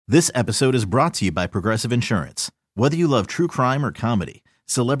This episode is brought to you by Progressive Insurance. Whether you love true crime or comedy,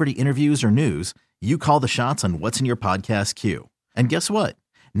 celebrity interviews or news, you call the shots on what's in your podcast queue. And guess what?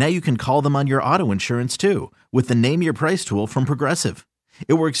 Now you can call them on your auto insurance too with the Name Your Price tool from Progressive.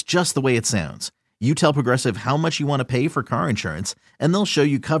 It works just the way it sounds. You tell Progressive how much you want to pay for car insurance, and they'll show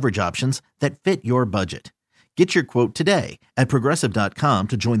you coverage options that fit your budget. Get your quote today at Progressive.com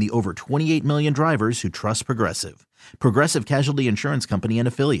to join the over 28 million drivers who trust Progressive. Progressive Casualty Insurance Company and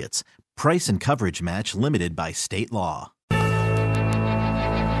Affiliates. Price and coverage match limited by state law. Welcome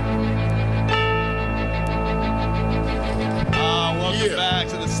back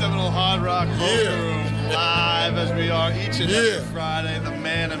to the Seminole Hard Rock Room, live as we are each and every Friday. The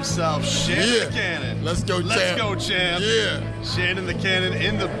man himself, Shannon the Cannon. Let's go, champ. Let's go, champ. Yeah. Shannon the Cannon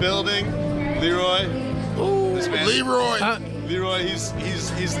in the building. Leroy. Ooh, this man, Leroy. Leroy, he's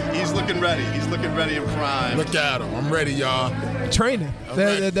looking ready. He's looking ready in prime. Look at him. I'm ready, y'all. Training.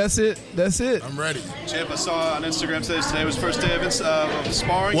 That's it. I'm ready. Champ, I saw on Instagram today was first day of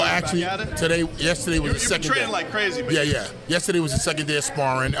sparring. Well, actually, yesterday was the second day. You're training like crazy. But yeah. Yesterday was the second day of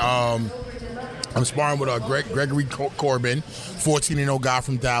sparring. I'm sparring with Gregory Corbin, 14-0 guy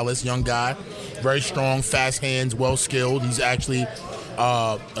from Dallas, young guy, very strong, fast hands, well skilled. He's actually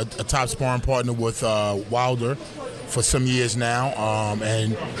a top sparring partner with Wilder for some years now,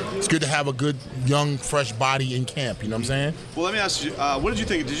 and it's good to have a good, young, fresh body in camp. You know what I'm saying? Well, let me ask you, what did you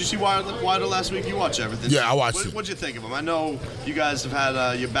think? Did you see Wilder last week? You watch everything. Yeah, I watched it. What did you think of him? I know you guys have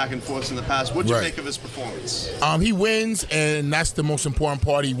had your back and forths in the past. What did you make of his performance? He wins, and that's the most important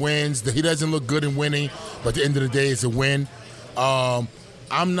part. He wins. He doesn't look good in winning, but at the end of the day, it's a win. I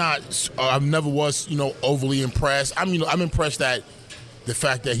never was, overly impressed. I'm impressed that the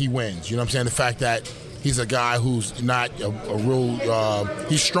fact that he wins. You know what I'm saying? The fact that he's a guy who's not a real.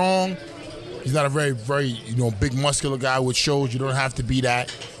 He's strong. He's not a very, very big muscular guy, which shows you don't have to be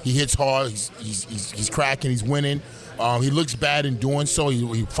that. He hits hard. He's cracking. He's winning. He looks bad in doing so.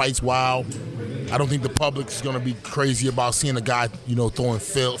 He fights wild. I don't think the public's going to be crazy about seeing a guy, throwing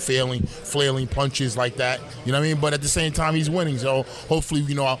flailing punches like that. You know what I mean? But at the same time, he's winning. So hopefully,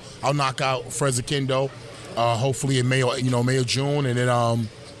 I'll knock out Frezekindo. Hopefully in May or June, and then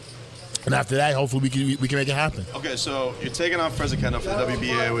and after that, hopefully we can make it happen. Okay, so you're taking on Frezekindo for the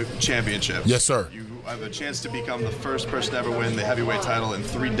WBA championship. Yes, sir. You have a chance to become the first person to ever win the heavyweight title in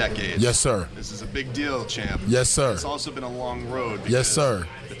 3 decades. Yes, sir. This is a big deal, champ. Yes, sir. It's also been a long road. Yes, sir.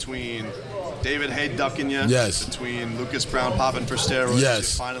 Between David Hay ducking you. Yes. Between Lucas Brown popping for steroids.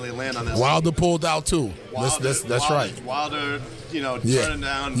 Yes. You finally land on this. Wilder pulled out too. That's right. Wilder, turning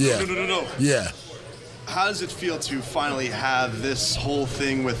down. Yeah. No. Yeah. How does it feel to finally have this whole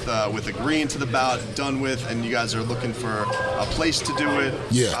thing with agreeing to the bout done with, and you guys are looking for a place to do it?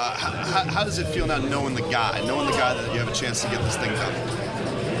 Yeah. How does it feel now knowing the guy that you have a chance to get this thing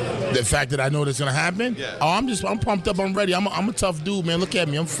done? The fact that I know that's gonna happen? Yeah. Oh, I'm pumped up. I'm ready. I'm a tough dude, man. Look at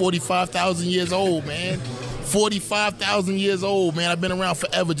me. I'm 45,000 years old, man. 45,000 years old, man. I've been around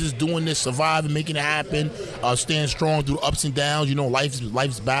forever just doing this, surviving, making it happen, staying strong through the ups and downs,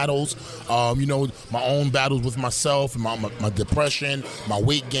 life's battles, my own battles with myself and my depression, my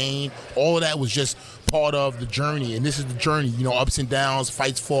weight gain. All of that was just part of the journey, and this is the journey, ups and downs,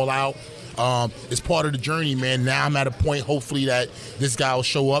 fights fall out. It's part of the journey, man. Now I'm at a point, hopefully, that this guy will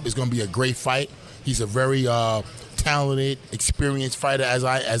show up. It's going to be a great fight. He's a very talented, experienced fighter as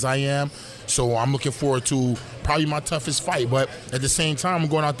I am. So I'm looking forward to probably my toughest fight. But at the same time, I'm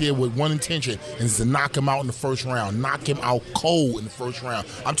going out there with one intention, and it's to knock him out in the first round, knock him out cold in the first round.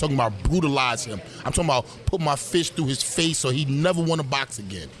 I'm talking about brutalize him. I'm talking about put my fist through his face so he never want to box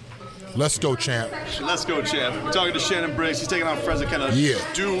again. Let's go, champ. Let's go, champ. We're talking to Shannon Briggs. He's taking on Frezekindo. Yeah.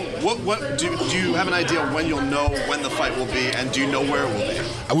 Do you have an idea when you'll know when the fight will be, and do you know where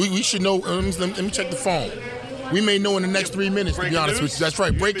it will be? We should know. Let me check the phone. We may know in the next 3 minutes, to be honest with you. That's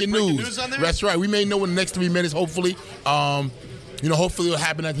right, breaking news. That's right. We may know in the next 3 minutes, hopefully. Hopefully it'll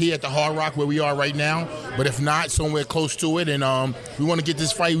happen here at the Hard Rock where we are right now. But if not, somewhere close to it. And we want to get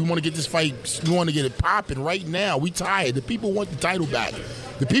this fight. We want to get it popping right now. We tired. The people want the title back.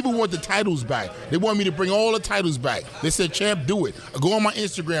 The people want the titles back. They want me to bring all the titles back. They said, champ, do it. Go on my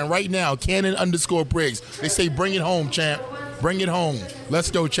Instagram right now, Cannon_Briggs. They say, bring it home, champ. Bring it home.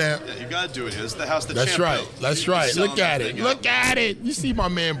 Let's go, champ. Yeah, you got to do it here. It's the house that That's champ right. built. That's right. Look at it. Look at it. You see my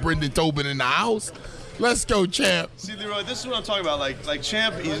man Tobin in the house. Let's go, champ. See, Leroy, this is what I'm talking about. Like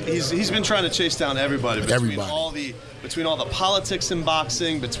Champ, he's been trying to chase down everybody. Between all the politics in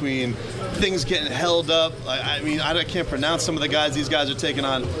boxing, between things getting held up. I can't pronounce some of the guys these guys are taking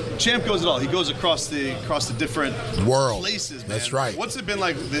on. Champ goes it all. He goes across the different world places. Man. That's right. What's it been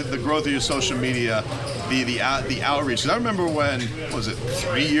like the growth of your social media, the outreach? Because I remember when, what was it,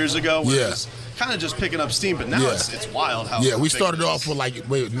 3 years ago? When it was kind of just picking up steam, but now it's wild how. Yeah, we started off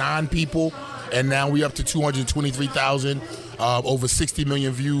with 9 people, and now we up to 223,000, over 60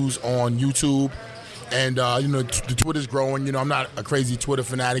 million views on YouTube. And, the Twitter's growing. I'm not a crazy Twitter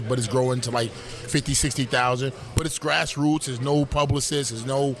fanatic, but it's growing to like 50, 60,000. But it's grassroots. There's no publicist. There's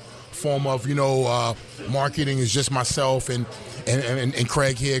no form of, marketing. It's just myself and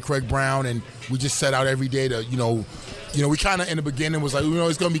Craig here, Craig Brown. And we just set out every day to, we kind of in the beginning was like,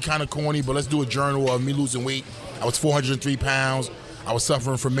 it's going to be kind of corny, but let's do a journal of me losing weight. I was 403 pounds. I was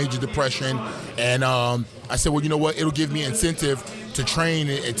suffering from major depression. And I said, well, you know what? It'll give me incentive to train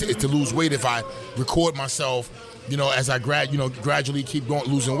and to lose weight if I record myself, as I gradually keep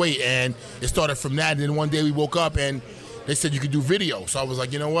losing weight. And it started from that. And then one day we woke up and they said you could do video. So I was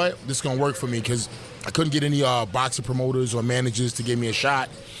like, you know what? This is going to work for me because I couldn't get any boxing promoters or managers to give me a shot.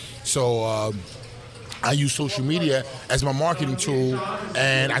 So I use social media as my marketing tool,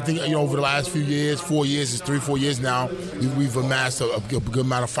 and I think over the last few years, 4 years, it's 3-4 years now, we've amassed a good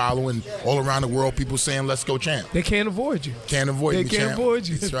amount of following all around the world. People saying, "Let's go, champ." They can't avoid you. Can't avoid They me, can't champ. avoid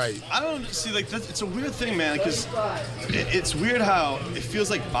you. That's right. I don't see it's a weird thing, man, because it's weird how it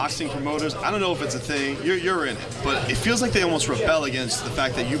feels like boxing promoters. I don't know if it's a thing. You're in it, but it feels like they almost rebel against the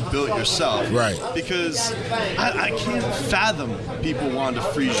fact that you built yourself. Right. Because I can't fathom people wanting to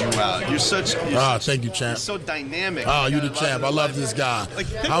freeze you out. You're thank you, champ. So dynamic. Oh, you the champ. I love this guy.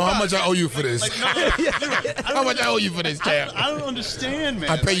 How much I owe you for this? How much I owe you for this, champ? I don't understand, man.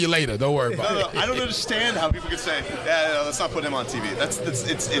 I'll pay you later. Don't worry about it. I don't understand how people can say, yeah, let's not put him on TV.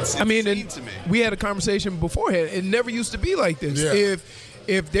 It's insane to me. We had a conversation beforehand. It never used to be like this. Yeah.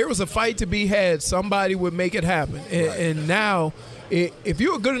 If there was a fight to be had, somebody would make it happen. And now, if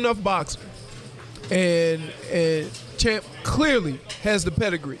you're a good enough boxer, and Champ clearly has the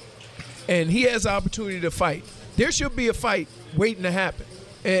pedigree, and he has the opportunity to fight, there should be a fight waiting to happen.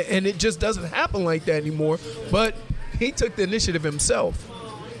 And it just doesn't happen like that anymore. But he took the initiative himself,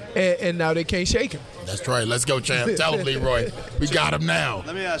 and now they can't shake him. That's right. Let's go, champ. Tell him, Leroy. We got him now.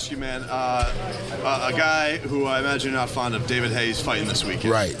 Let me ask you, man. A guy who I imagine you're not fond of, David Hayes, fighting this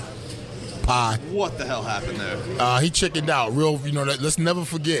weekend. Right. Pie. What the hell happened there? He chickened out. Let's never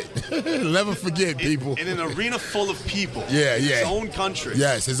forget. Never forget, people. In an arena full of people. Yeah. His own country.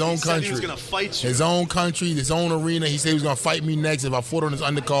 Yes, his own country. He said he was going to fight you. His own country, his own arena. He said he was going to fight me next if I fought on his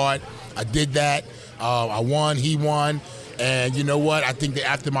undercard. I did that. I won. He won. And you know what? I think that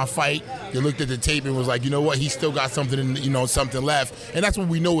after my fight, they looked at the tape and was like, you know what? He still got something, something left. And that's what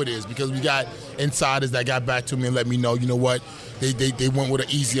we know it is, because we got insiders that got back to me and let me know, you know what? They went with an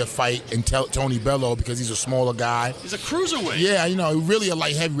easier fight and Tony Bello, because he's a smaller guy. He's a cruiserweight. Yeah, really a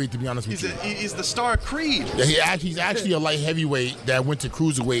light heavyweight, to be honest with you. He's the Star Creed. Yeah, he's actually a light heavyweight that went to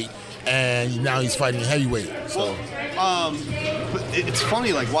cruiserweight, and now he's fighting heavyweight. So. But it's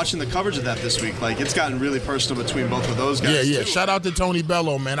funny, like, watching the coverage of that this week. Like, it's gotten really personal between both of those guys. Yeah. Too. Shout out to Tony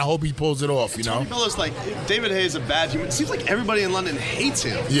Bello, man. I hope he pulls it off, Tony Bello's like, David Hayes is a bad human. It seems like everybody in London hates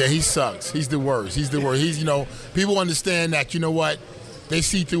him. Yeah, he sucks. He's the worst. He's, people understand that, you know what? They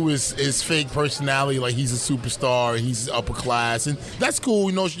see through his fake personality, like he's a superstar and he's upper class, and that's cool.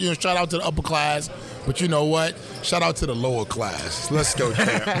 Shout out to the upper class, but you know what? Shout out to the lower class. Let's go,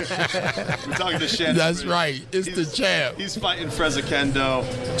 champ. We're talking to Shannon. That's right. He's the champ. He's fighting Freza Kendo,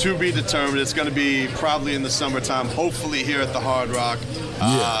 to be determined. It's going to be probably in the summertime, hopefully here at the Hard Rock.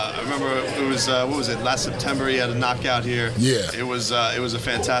 I remember it was what was it? Last September he had a knockout here. Yeah. It was a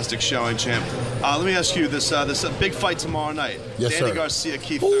fantastic showing, champ. Let me ask you this big fight tomorrow night. Yes, Danny sir. Garcia,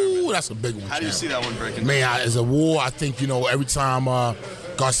 Keith Ooh, Thurman. that's a big one. How do you see that one breaking? Man, as a war, I think every time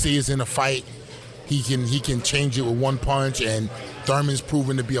Garcia's in a fight, he can change it with one punch, and Thurman's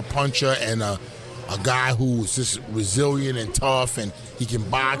proven to be a puncher and a guy who's just resilient and tough, and he can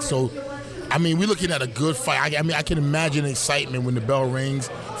box. So, we're looking at a good fight. I can imagine excitement when the bell rings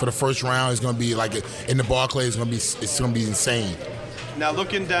for the first round. It's going to be like in the Barclays. It's going to be insane. Now,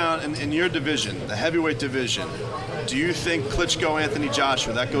 looking down in your division, the heavyweight division, do you think Klitschko, Anthony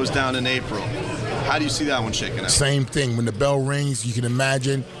Joshua, that goes down in April? How do you see that one shaking out? Same thing. When the bell rings, you can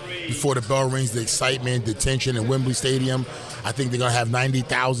imagine before the bell rings, the excitement, the tension in Wembley Stadium. I think they're going to have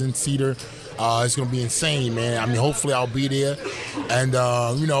 90,000 seater. It's going to be insane, man. Hopefully I'll be there. And,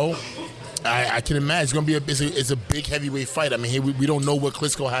 I can imagine it's going to be it's a big heavyweight fight. We don't know what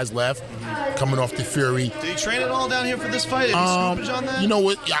Klitschko has left. coming off the Fury. Did he train at all down here for this fight? Any scoopage on that? You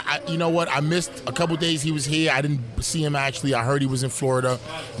know what? I missed a couple days he was here. I didn't see him actually. I heard he was in Florida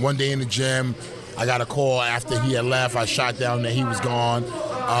one day in the gym. I got a call after he had left. I shot down that he was gone.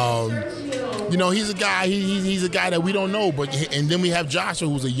 He's a guy. He's a guy that we don't know. And then we have Joshua,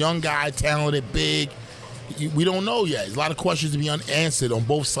 who's a young guy, talented, big. We don't know yet. There's a lot of questions to be unanswered on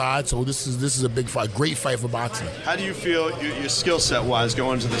both sides. So this is a big fight, great fight for boxing. How do you feel your skill set wise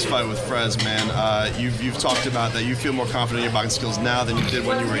going into this fight with Frez, man? You've talked about that you feel more confident in your boxing skills now than you did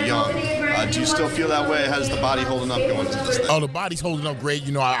when you were young. Do you still feel that way? How's the body holding up going into this thing? Oh, the body's holding up great.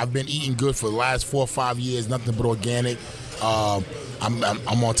 I've been eating good for the last 4 or 5 years, nothing but organic.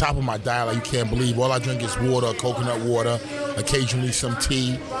 I'm on top of my diet like you can't believe. All I drink is water, coconut water, occasionally some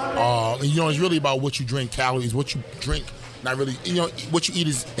tea. It's really about what you drink, calories, what you drink. Not really, what you eat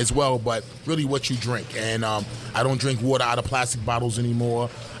is as well, but really what you drink. And I don't drink water out of plastic bottles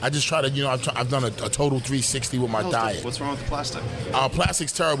anymore. I just try to, I've done a total 360 with my diet. What's wrong with the plastic?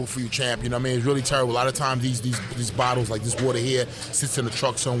 Plastic's terrible for you, champ. It's really terrible. A lot of times these bottles, like this water here, sits in the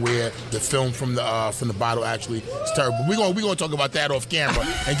truck somewhere. The film from the bottle actually is terrible. We're gonna talk about that off camera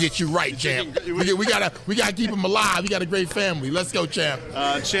and get you right, champ. We gotta keep him alive. We got a great family. Let's go, champ.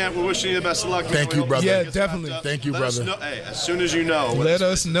 Champ, we're wishing you the best of luck. Thank you, brother. Yeah, definitely. Thank you, brother. Hey, as soon as you know. Let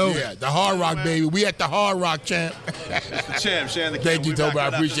us know. Yeah, the Hard Rock, baby. We at the Hard Rock, champ. Champ, Shannon. Thank you, Tobin. I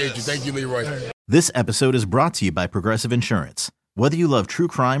appreciate you. Thank you, Leroy. This episode is brought to you by Progressive Insurance. Whether you love true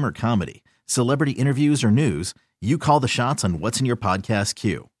crime or comedy, celebrity interviews or news, you call the shots on what's in your podcast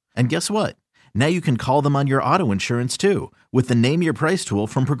queue. And guess what? Now you can call them on your auto insurance too with the Name Your Price tool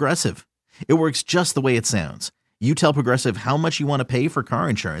from Progressive. It works just the way it sounds. You tell Progressive how much you want to pay for car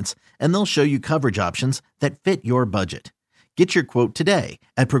insurance, and they'll show you coverage options that fit your budget. Get your quote today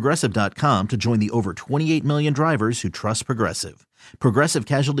at Progressive.com to join the over 28 million drivers who trust Progressive. Progressive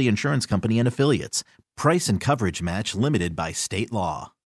Casualty Insurance Company and Affiliates. Price and coverage match limited by state law.